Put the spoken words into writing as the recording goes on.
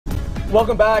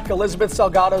Welcome back. Elizabeth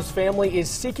Salgado's family is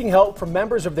seeking help from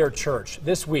members of their church.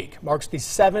 This week marks the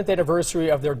 7th anniversary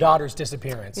of their daughter's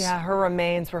disappearance. Yeah, her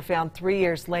remains were found 3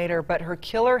 years later, but her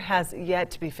killer has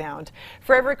yet to be found.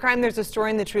 For every crime, there's a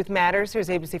story, and the truth matters. Here's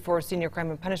ABC4 senior crime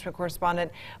and punishment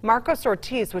correspondent Marcos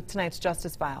Ortiz with tonight's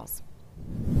Justice Files.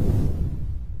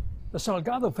 The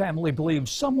Salgado family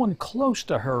believes someone close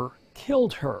to her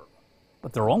killed her,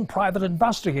 but their own private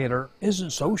investigator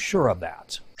isn't so sure of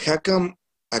that. How come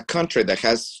a country that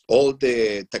has all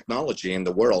the technology in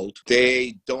the world,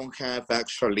 they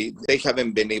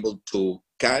haven't been able to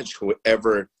catch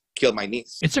whoever killed my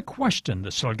niece? It's a question the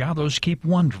Salgados keep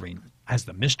wondering as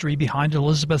the mystery behind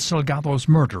Elizabeth Salgado's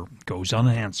murder goes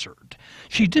unanswered.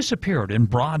 She disappeared in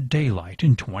broad daylight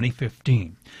in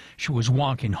 2015. She was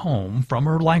walking home from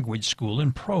her language school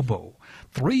in Provo.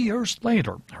 3 years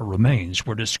later, her remains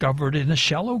were discovered in a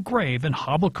shallow grave in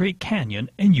Hobble Creek Canyon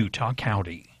in Utah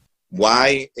County.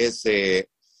 Why is it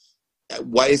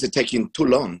taking too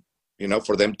long,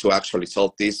 for them to actually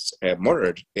solve this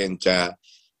murder? And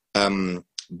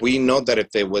we know that if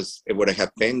it would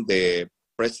have been the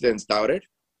president's daughter,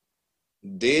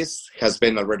 this has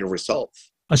been already resolved.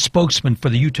 A spokesman for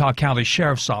the Utah County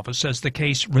Sheriff's Office says the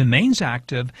case remains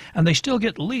active and they still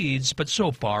get leads, but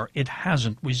so far it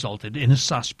hasn't resulted in a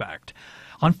suspect.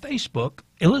 On Facebook,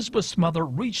 Elizabeth's mother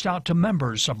reached out to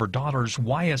members of her daughter's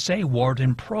YSA ward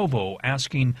in Provo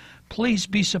asking, please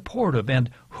be supportive,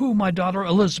 and who my daughter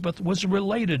Elizabeth was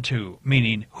related to,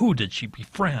 meaning who did she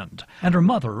befriend. And her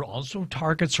mother also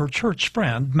targets her church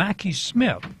friend, Mackie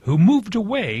Smith, who moved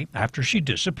away after she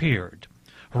disappeared.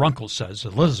 Her uncle says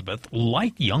Elizabeth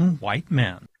liked young white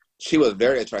men. She was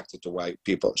very attracted to white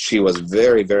people. She was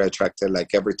very, very attracted.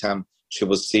 Like every time she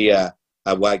would see a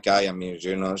white guy,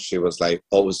 she was like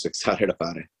always excited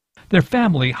about it. Their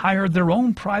family hired their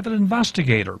own private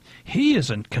investigator. He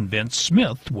isn't convinced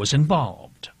Smith was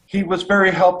involved. He was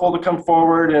very helpful to come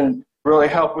forward and really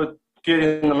help with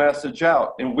getting the message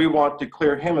out, and we want to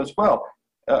clear him as well.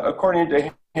 According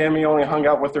to him, he only hung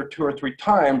out with her 2 or 3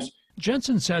 times.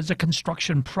 Jensen says a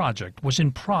construction project was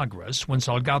in progress when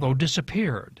Salgado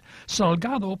disappeared.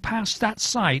 Salgado passed that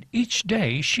site each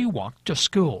day she walked to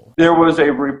school. There was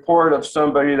a report of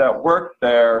somebody that worked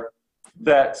there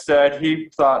that said he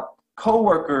thought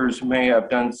co-workers may have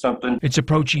done something. It's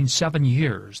approaching 7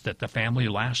 years that the family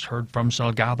last heard from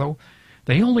Salgado.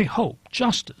 They only hope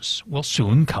justice will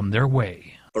soon come their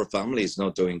way. Our family is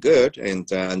not doing good, and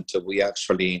until we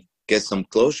actually get some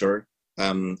closure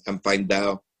and find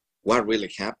out what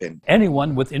really happened.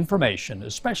 Anyone with information,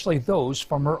 especially those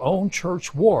from her own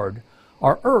church ward,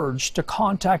 are urged to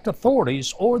contact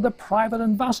authorities or the private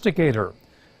investigator.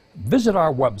 Visit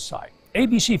our website,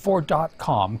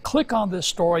 abc4.com, click on this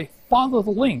story, follow the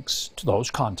links to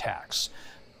those contacts.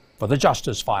 For the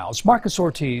Justice Files, Marcos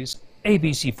Ortiz,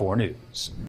 ABC4 News.